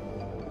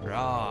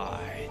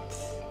 Right.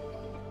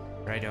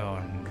 Right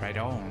on. Right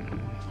on.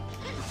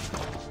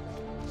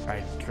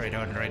 Right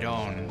on. Right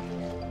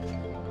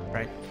on.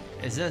 Right.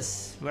 Is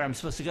this where I'm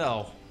supposed to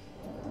go?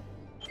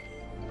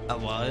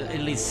 Well, at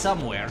least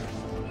somewhere.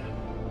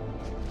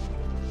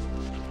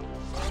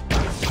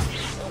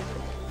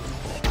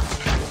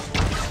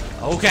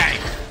 Okay.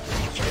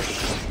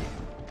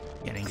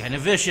 Getting kind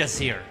of vicious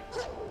here.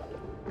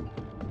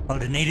 Oh,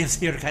 the natives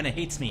here kind of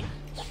hates me.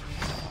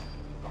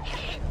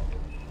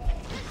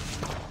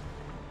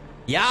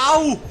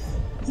 Yow!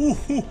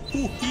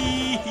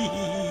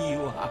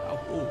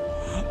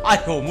 Wow.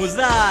 I almost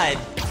died.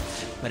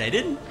 But I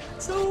didn't.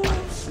 So,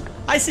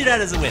 I see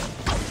that as a win.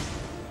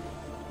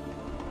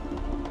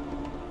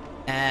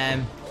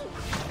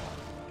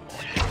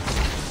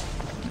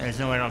 There's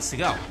nowhere else to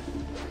go.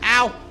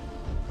 Ow!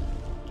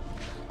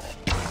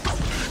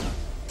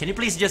 Can you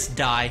please just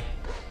die?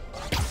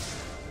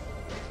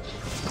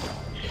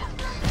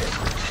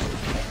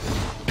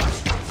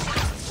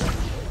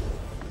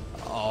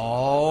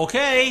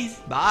 Okay,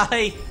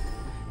 bye.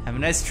 Have a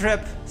nice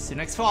trip. See you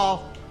next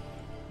fall.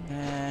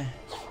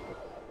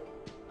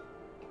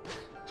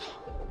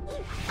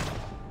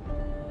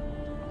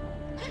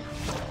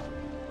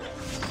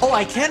 Oh,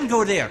 I can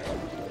go there.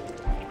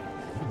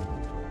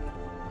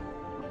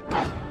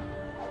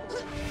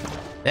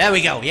 There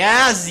we go.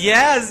 Yes,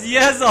 yes,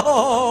 yes.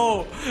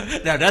 Oh,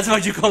 now that's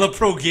what you call a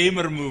pro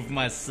gamer move,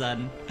 my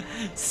son.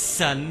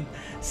 Son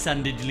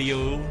did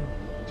Leo.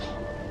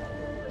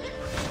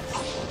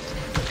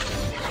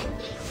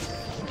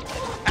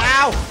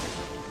 Ow!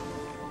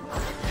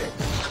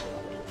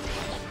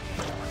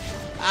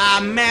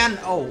 Ah, man.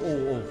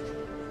 Oh.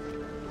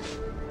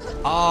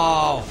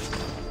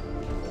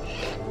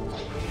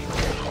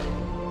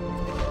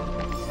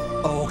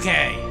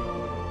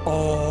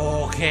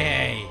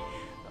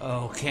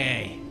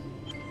 Okay.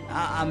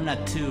 I'm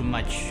not too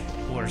much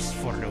worse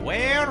for the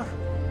wear.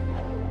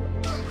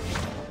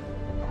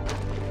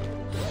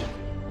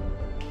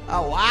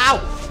 Oh, wow!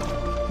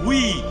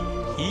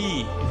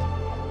 He.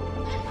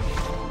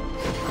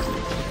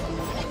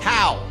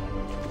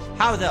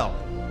 How though?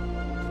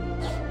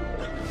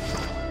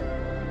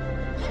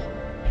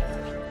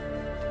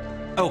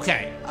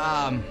 Okay,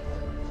 huh?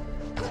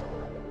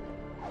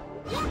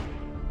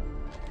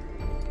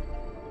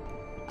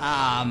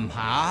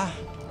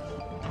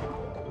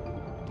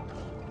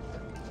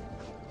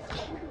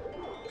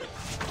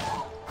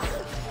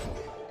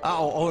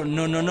 Oh,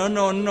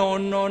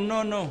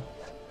 no.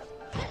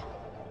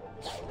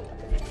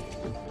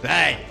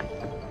 Hey!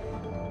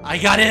 I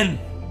got in!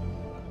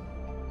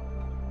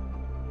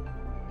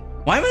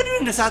 Why am I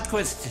doing the side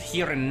quest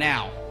here and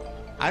now?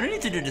 I don't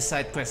need to do the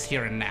side quest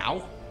here and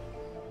now.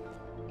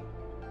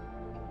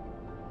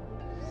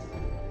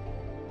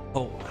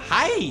 Oh,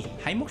 hi!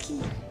 Hi,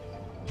 Moki.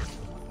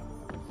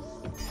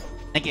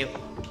 Thank you.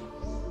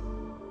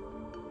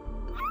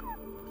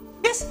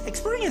 Yes,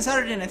 exploring is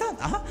harder than I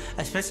thought.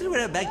 Especially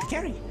with a bag to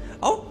carry.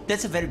 Oh,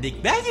 that's a very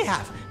big bag you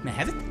have. May I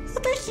have it? Oh,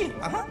 thank you.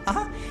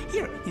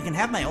 Here, you can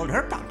have my old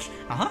herb pouch.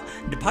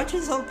 The pouch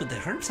is old, but the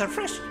herbs are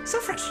fresh. So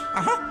fresh.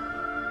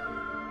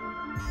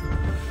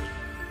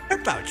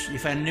 Herb pouch. You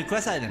find a new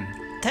quest item.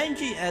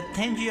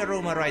 Tangy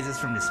aroma rises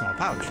from the small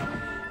pouch.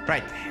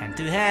 Right, hand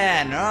to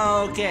hand.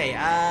 Okay,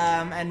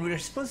 and we're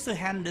supposed to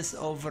hand this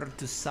over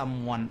to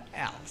someone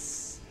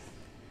else.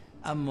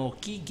 A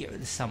Moki, give it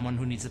to someone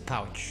who needs a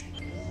pouch.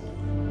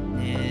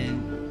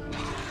 And...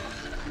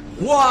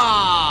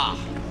 Wah!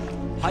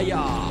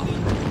 Hiya!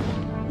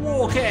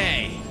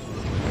 Okay!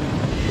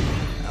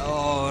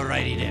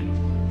 Alrighty then.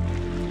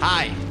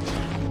 Hi!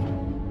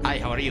 Hi,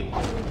 how are you?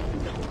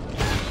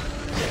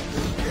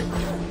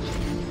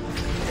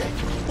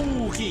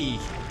 Okay.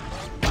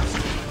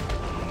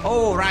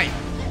 Alright.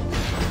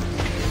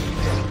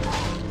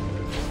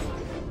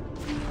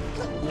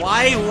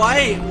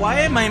 Why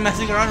am I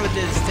messing around with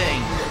this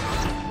thing?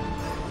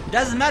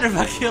 Doesn't matter if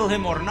I kill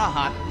him or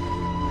not.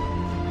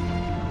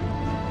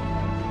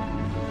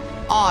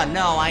 Oh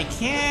no, I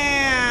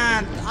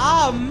can't.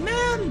 Oh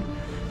man.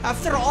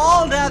 After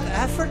all that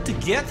effort to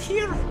get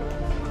here,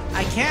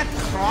 I can't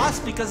cross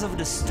because of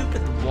the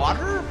stupid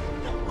water?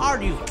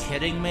 Are you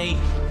kidding me?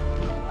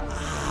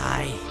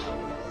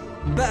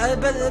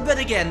 But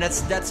again,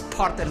 that's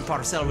part and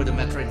parcel with a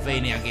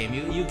Metroidvania game.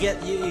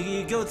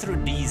 You go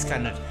through these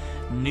kind of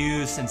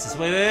nuisances.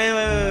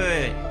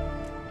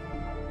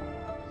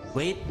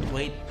 Wait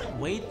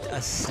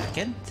a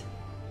second.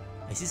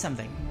 I see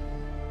something.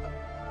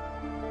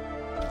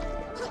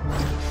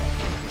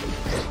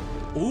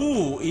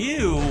 Ooh,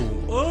 ew.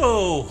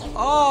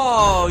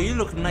 Oh, you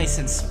look nice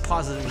and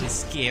positively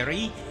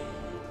scary.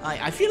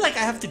 I feel like I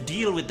have to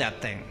deal with that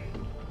thing.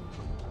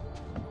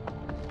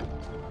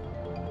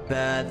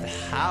 But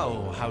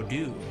how? How do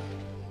you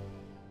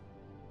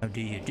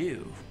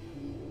do?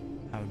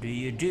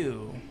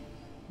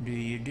 Do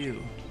you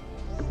do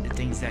the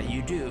things that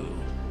you do?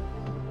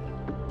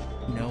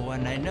 No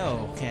one I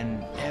know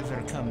can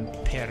ever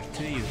compare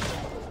to you.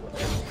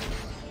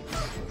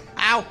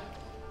 Ow!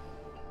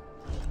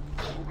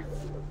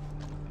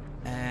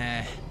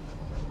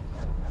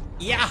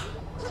 Yeah!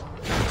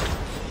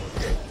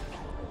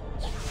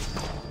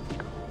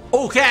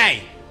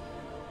 Okay!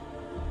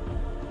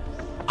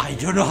 I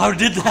don't know how to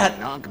do that.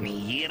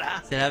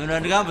 Still haven't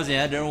run the campus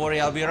yet. Don't worry,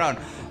 I'll be around.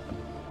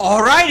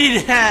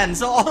 Alrighty then.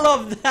 So all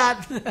of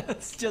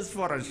that's just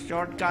for a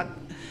shortcut.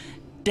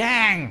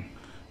 Dang.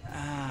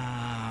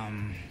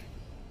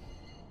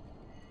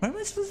 Where am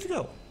I supposed to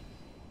go?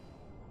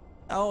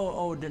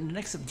 Oh, the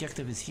next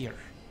objective is here.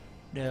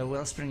 The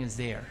wellspring is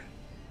there.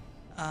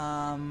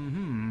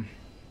 Alright.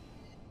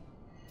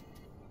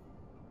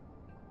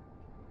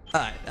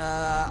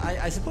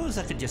 I suppose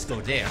I could just go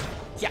there.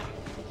 Yeah.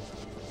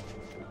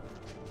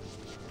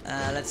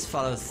 Let's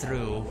follow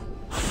through,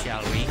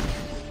 shall we?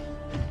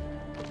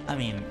 I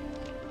mean,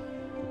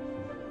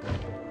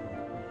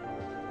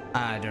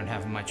 I don't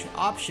have much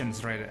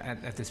options right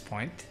at this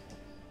point,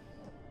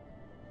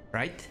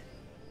 right?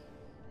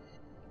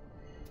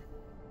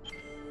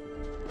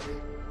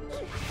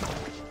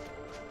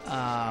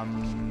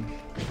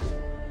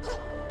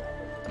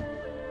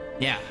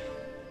 Yeah.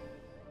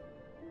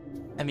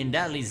 I mean,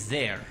 that leads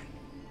there.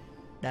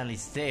 That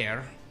leads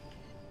there.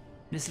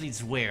 This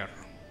leads where?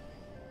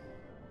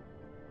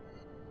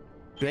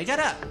 Do I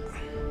gotta...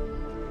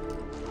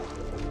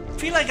 I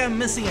feel like I'm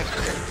missing a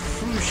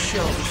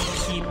crucial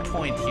key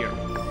point here.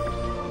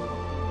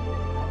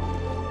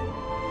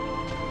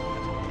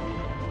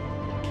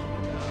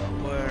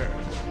 Where...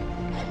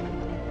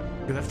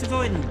 Do I have to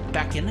go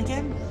back in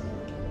again?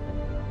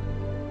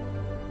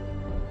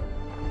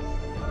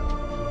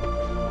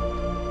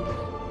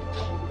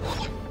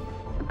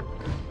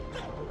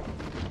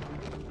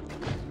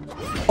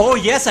 Oh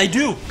yes, I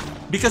do!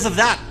 Because of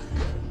that!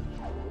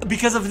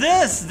 Because of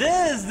this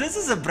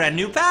is a brand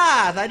new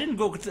path. I didn't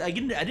go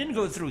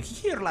through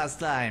here last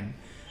time.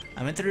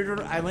 I went to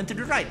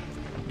the right.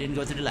 Didn't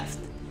go to the left.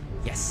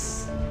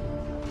 Yes.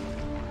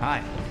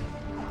 Hi.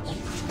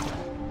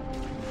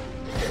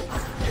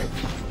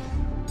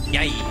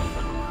 Yay.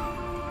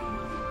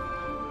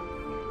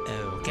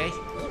 Okay.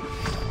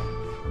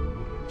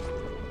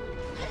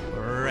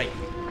 Right.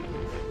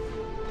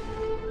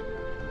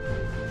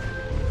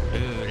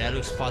 Ooh, that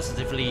looks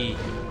positively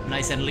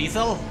nice and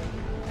lethal.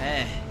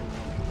 Hey.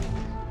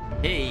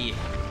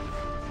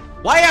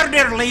 Why are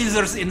there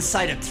lasers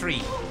inside a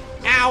tree?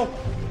 Ow!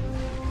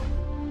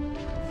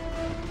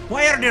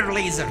 Why are there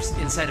lasers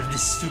inside of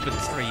this stupid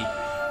tree?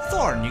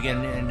 Thorn, you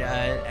can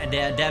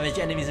damage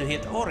enemies who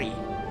hit Ori.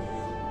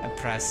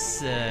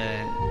 Press...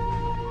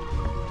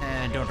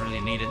 don't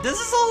really need it. This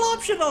is all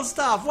optional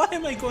stuff. Why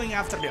am I going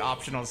after the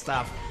optional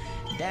stuff?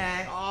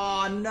 Dang.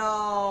 Oh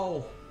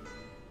no.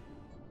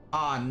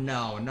 Oh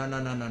no.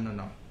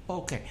 No.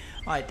 Okay,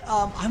 alright,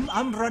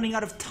 I'm running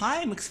out of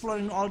time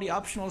exploring all the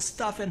optional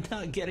stuff and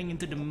getting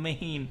into the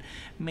main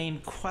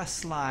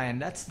quest line.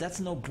 That's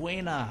no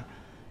buena.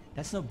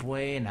 That's no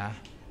buena.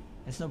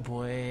 That's no bue.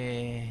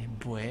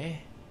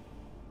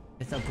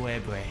 That's no bue.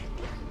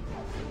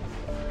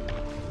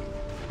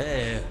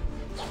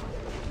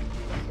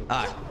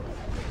 Alright.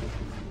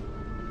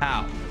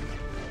 How?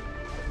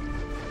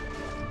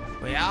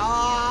 We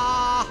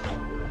are.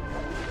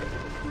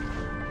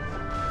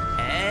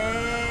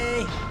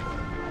 Hey.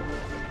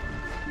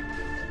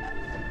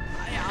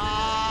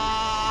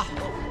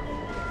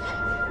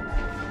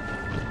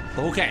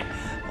 Okay.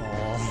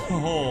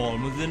 Oh,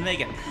 almost didn't make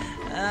it.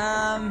 Where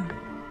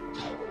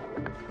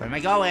am I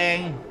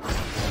going?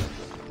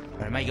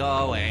 Where am I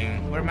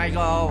going? Where am I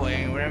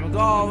going? Where am I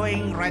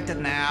going right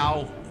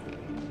now?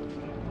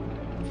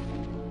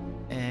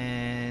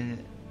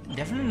 And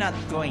definitely not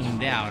going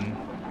down,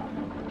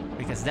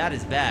 because that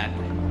is bad.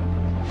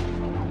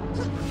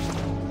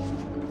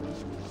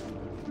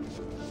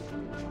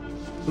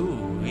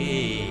 Ooh,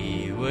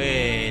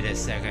 wait a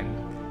second.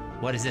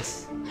 What is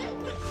this?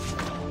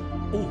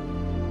 Ooh.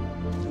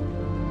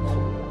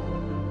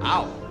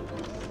 Ow.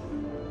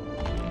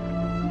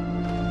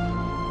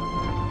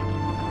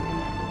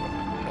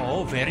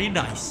 Oh, very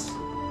nice.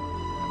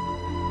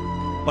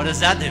 What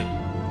does that do?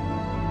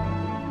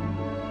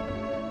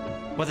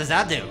 What does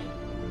that do?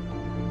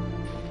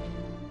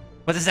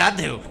 What does that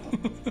do?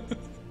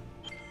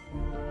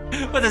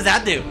 What does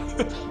that do?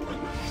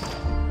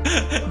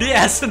 The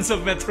essence of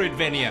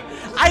Metroidvania.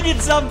 I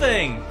did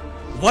something!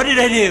 What did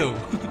I do?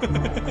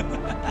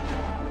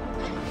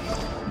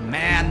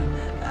 Man.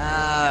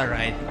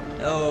 Alright.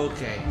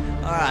 Okay.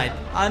 Alright.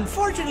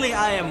 Unfortunately,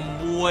 I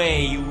am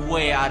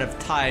way out of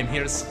time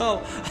here,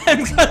 so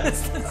I'm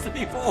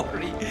constantly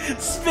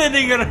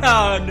spinning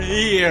around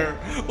here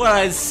while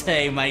I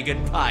say my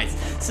goodbyes.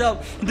 So,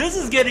 this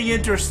is getting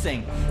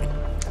interesting.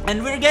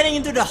 And we're getting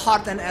into the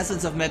heart and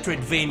essence of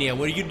Metroidvania,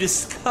 where you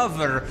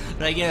discover,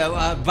 like,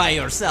 by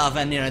yourself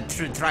and,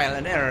 through trial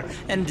and error,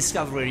 and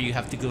discover where you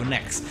have to go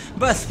next.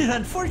 But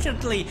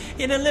unfortunately,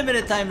 in a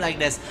limited time like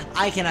this,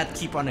 I cannot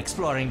keep on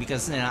exploring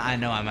because I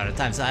know I'm out of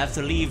time, so I have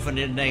to leave for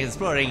the next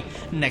exploring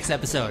next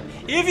episode.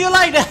 If you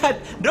like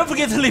that, don't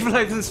forget to leave a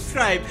like and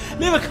subscribe.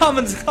 Leave a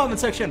comment in the comment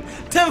section.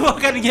 Tell me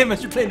what kind of game I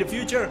should play in the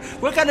future,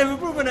 what kind of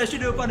improvement I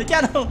should do upon the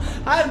channel.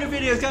 I have new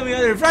videos coming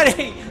out every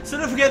Friday, so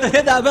don't forget to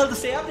hit that bell to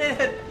stay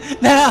updated.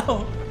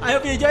 Now, I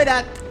hope you enjoyed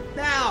that.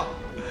 Now,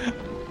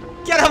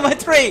 get on my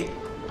tree.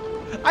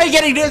 Are you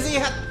getting dizzy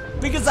yet?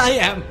 Because I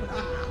am.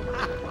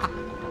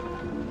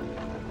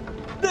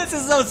 This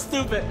is so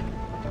stupid,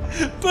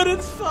 but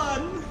it's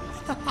fun.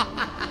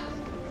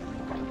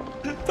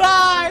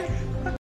 Bye.